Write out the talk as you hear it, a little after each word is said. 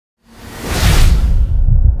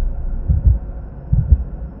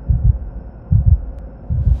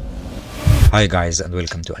Hi guys, and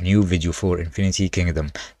welcome to a new video for Infinity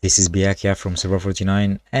Kingdom. This is Pyakia from Server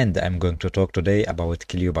 49 and I'm going to talk today about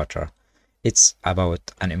Cleopatra. It's about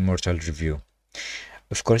an immortal review.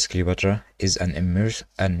 Of course, Cleopatra is an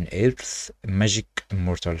earth magic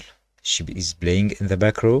immortal. She is playing in the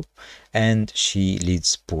back row and she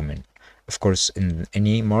leads Pullman. Of course, in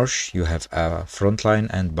any marsh you have a front line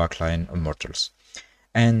and back line immortals.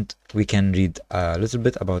 And we can read a little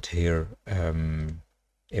bit about her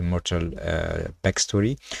immortal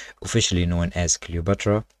backstory. Officially known as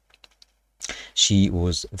Cleopatra, she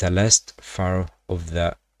was the last pharaoh of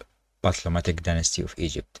the Ptolemaic dynasty of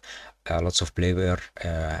Egypt. Lots of players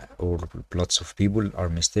or lots of people are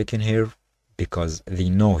mistaken here because they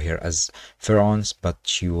know her as pharaohs, but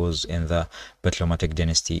she was in the Ptolemaic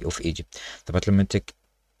dynasty of Egypt. The Ptolemaic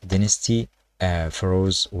dynasty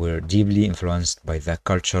pharaohs were deeply influenced by the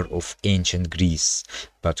culture of ancient Greece,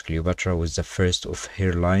 but Cleopatra was the first of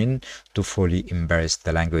her line to fully embrace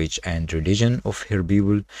the language and religion of her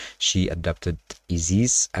people. She adopted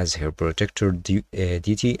Isis as her protector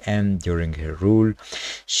deity, and during her rule,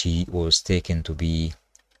 she was taken to be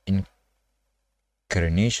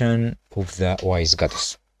incarnation of the wise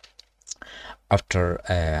goddess. After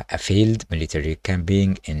a failed military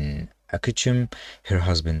campaign in Akychim, her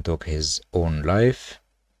husband took his own life,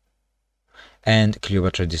 and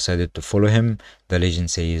Cleopatra decided to follow him. The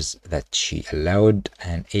legend says that she allowed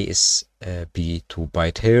an ASB to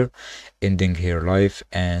bite her, ending her life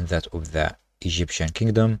and that of the Egyptian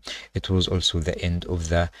kingdom. It was also the end of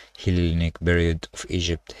the Hellenic period of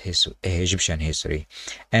Egyptian history,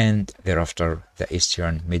 and thereafter the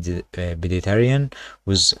Eastern Mediterranean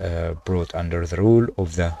was brought under the rule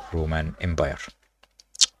of the Roman Empire.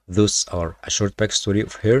 Those are a short backstory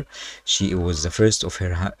of her. She was the first of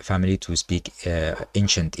her family to speak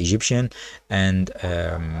ancient Egyptian, and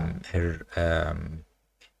her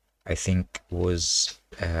I think was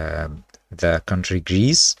the country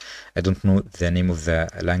Greece. I don't know the name of the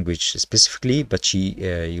language specifically, but she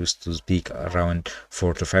used to speak around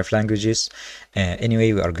 4 to 5 languages.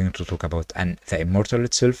 Anyway, we are going to talk about the Immortal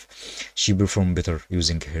itself. She performed better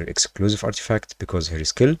using her exclusive artifact because her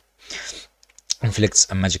skill inflicts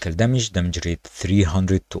a magical damage rate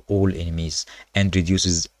 300 to all enemies and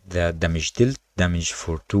reduces the damage dealt damage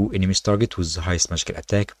for 2 enemies target with the highest magical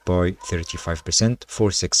attack by 35% for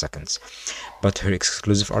 6 seconds. But her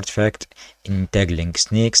exclusive artifact, Entangling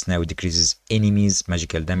Snakes, now decreases enemies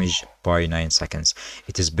magical damage by 9 seconds.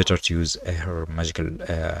 It is better to use her magical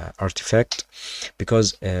artifact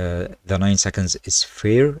because the 9 seconds is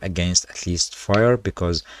fair against at least fire,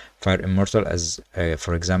 because Fire Immortal, as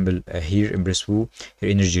for example here in Breswu, her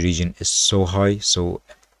energy region is so high, so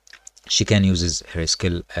she can use her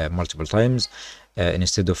skill multiple times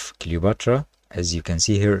instead of Cleopatra. As you can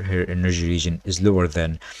see here, her energy region is lower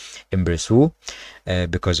than Imbresu.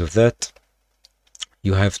 Because of that,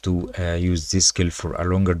 you have to use this skill for a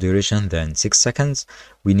longer duration than 6 seconds.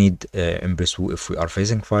 We need Imbresu, if we are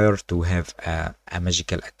facing fire, to have a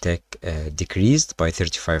magical attack decreased by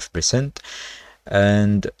 35%.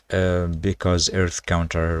 And because earth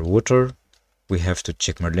counter water, we have to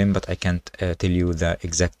check Merlin, but I can't tell you the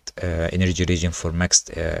exact energy region for maxed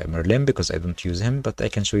Merlin because I don't use him, but I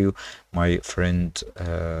can show you my friend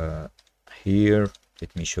here.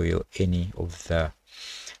 Let me show you any of the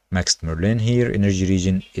maxed Merlin here. Energy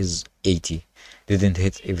region is 80, didn't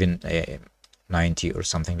hit even 90 or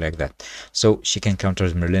something like that. So she can counter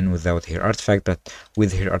Merlin without her artifact, but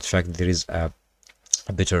with her artifact there is a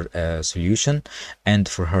better solution. And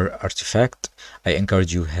for her artifact, I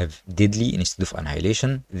encourage you have Deadly instead of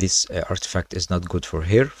Annihilation. This artifact is not good for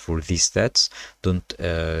her for these stats. Don't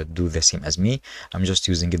do the same as me. I'm just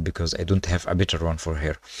using it because I don't have a better one for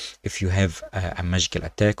her. If you have a magical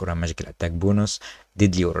attack or a magical attack bonus,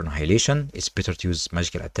 Deadly or Annihilation, it's better to use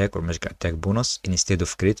magical attack or magical attack bonus instead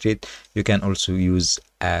of crit rate. You can also use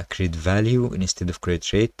a crit value instead of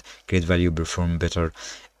crit rate. Crit value perform better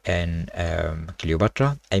and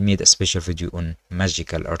Cleopatra. I made a special video on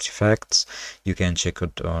magical artifacts. You can check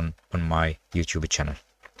it on my YouTube channel.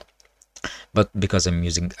 But because I'm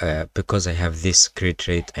using because I have this crit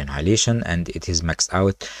rate annihilation and it is maxed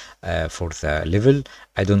out for the level,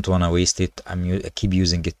 I don't want to waste it. I keep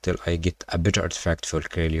using it till I get a better artifact for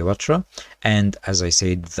Cleopatra. And as I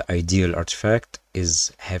said, the ideal artifact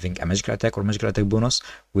is having a magical attack or magical attack bonus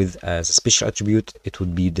with a special attribute. It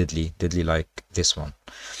would be deadly like this one.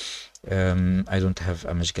 I don't have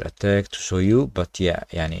a magical attack to show you, but yeah,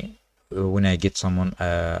 yani when I get someone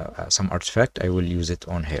some artifact, I will use it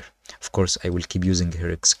on her. Of course, I will keep using her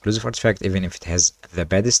exclusive artifact even if it has the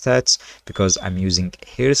bad stats, because I'm using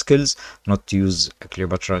her skills not to use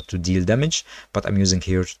Cleopatra to deal damage, but I'm using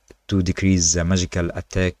her to decrease the magical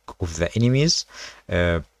attack of the enemies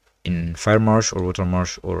in Fire Marsh or Water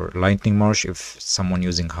Marsh or Lightning Marsh if someone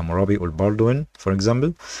using Hammurabi or Baldwin, for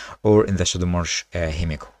example, or in the Shadow Marsh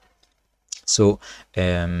Himiko. So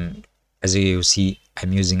as you see,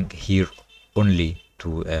 I'm using here only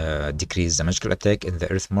to decrease the magical attack in the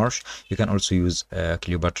Earth Marsh. You can also use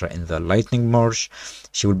Cleopatra in the Lightning Marsh.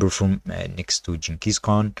 She will perform next to Genghis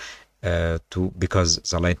Khan because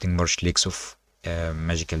the Lightning Marsh lacks of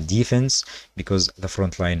magical defense, because the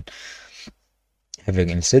front line,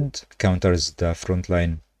 having said, counters the front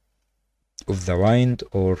line of the Wind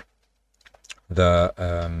or the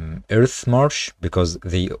Earth Marsh, because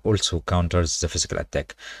they also counters the physical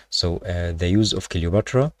attack. So the use of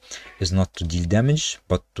Cleopatra is not to deal damage,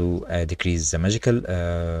 but to decrease the magical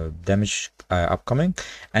damage upcoming.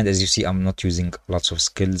 And as you see, I'm not using lots of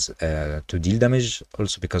skills to deal damage,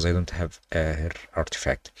 also because I don't have her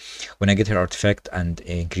artifact. When I get her artifact and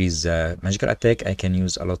increase the magical attack, I can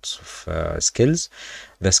use a lot of skills.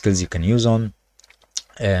 The skills you can use on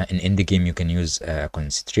in the game, you can use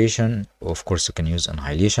concentration. Of course, you can use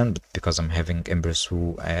annihilation, but because I'm having Empress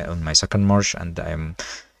Wu on my second march and I'm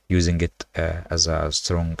using it as a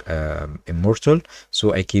strong immortal,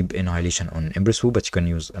 so I keep annihilation on Empress Wu, but you can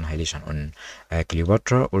use annihilation on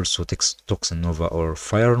Cleopatra, also Toxin Nova or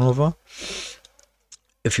Fire Nova.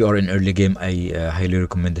 If you are in early game, I highly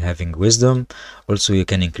recommend having Wisdom. Also, you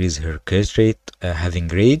can increase her crit rate having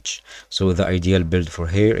Rage. So the ideal build for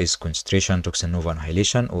her is Concentration, Toxin Nova,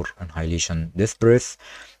 Annihilation, or Annihilation, Death Breath,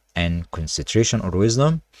 and Concentration or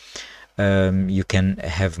Wisdom. You can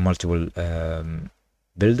have multiple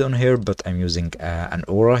build on here, but I'm using an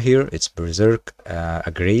Aura here. It's Berserk,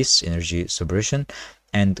 a Grace, Energy Suppression,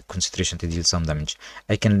 and Concentration to deal some damage.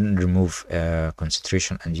 I can remove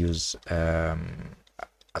Concentration and use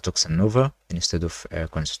a Toxin Nova instead of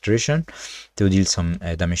Concentration to deal some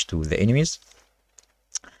damage to the enemies.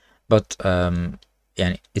 But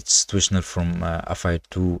yeah, it's situational from a fight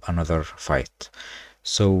to another fight.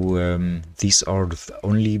 So these are the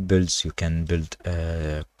only builds you can build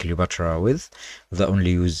Cleopatra with. The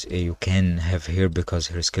only use you can have here, because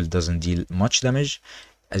her skill doesn't deal much damage.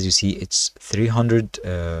 As you see, it's 300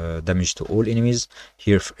 damage to all enemies.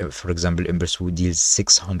 Here, for example, Empress Wu deals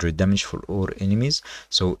 600 damage for all enemies.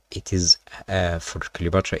 So it is, for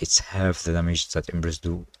Cleopatra, it's half the damage that Empress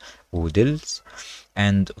Wu deals.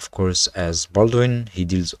 And of course, as Baldwin, he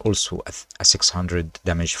deals also a 600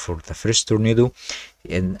 damage for the first tornado.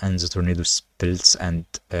 And the tornado splits, and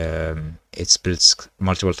it splits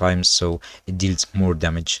multiple times, so it deals more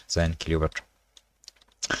damage than Cleopatra.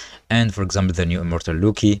 And for example, the new Immortal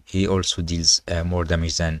Loki, he also deals more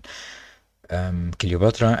damage than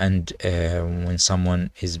Cleopatra. And when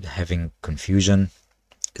someone is having confusion,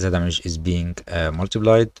 the damage is being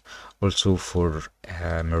multiplied. Also for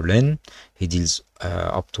Merlin, he deals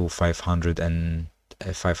up to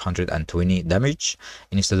 520 damage.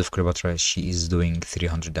 Instead of Cleopatra, she is doing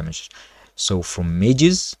 300 damage. So from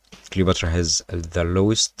mages, Cleopatra has the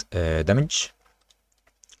lowest damage.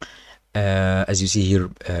 As you see here,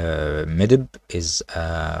 Medib is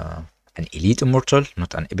an elite immortal,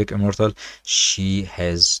 not an epic immortal. She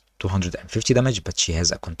has 250 damage, but she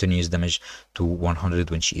has a continuous damage to 100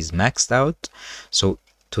 when she is maxed out. So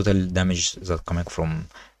total damage that coming from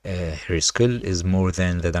her skill is more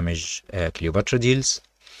than the damage Cleopatra deals.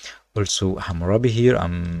 Also Hammurabi here,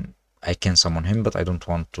 I can summon him, but I don't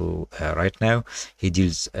want to right now. He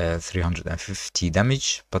deals 350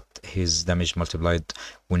 damage, but his damage multiplied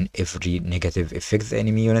when every negative effect the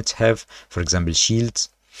enemy units have, for example shields,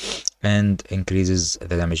 and increases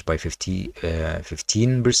the damage by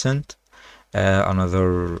 15%.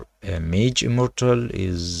 Another mage immortal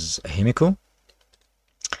is Himiko.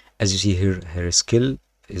 As you see here, her skill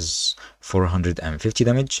is 450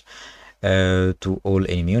 damage. To all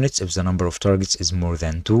enemy units if the number of targets is more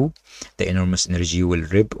than 2. The enormous energy will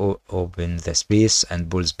rip open the space and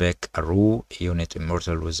pulls back a raw unit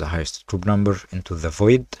immortal with the highest troop number into the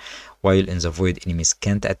void. While in the void, enemies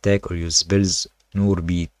can't attack or use spells nor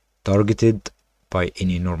be targeted by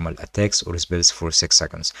any normal attacks or spells for 6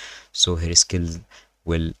 seconds. So her skill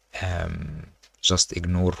will just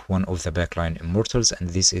ignore one of the backline immortals, and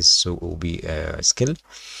this is so OP skill.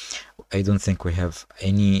 I don't think we have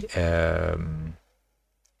any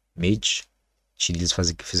mage. She deals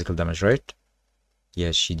physical damage, right?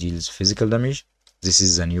 Yeah, she deals physical damage. This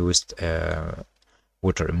is the newest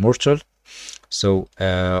water immortal. So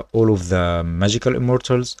all of the magical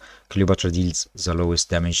immortals, Cleopatra deals the lowest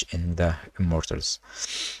damage in the immortals,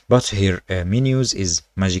 but her main use is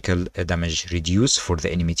magical damage reduce for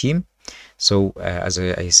the enemy team. So as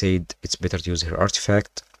I said, it's better to use her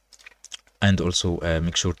artifact, and also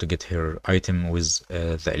make sure to get her item with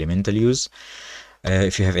the elemental use.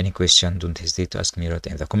 If you have any question, don't hesitate to ask me right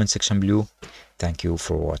in the comment section below. Thank you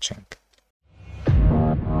for watching.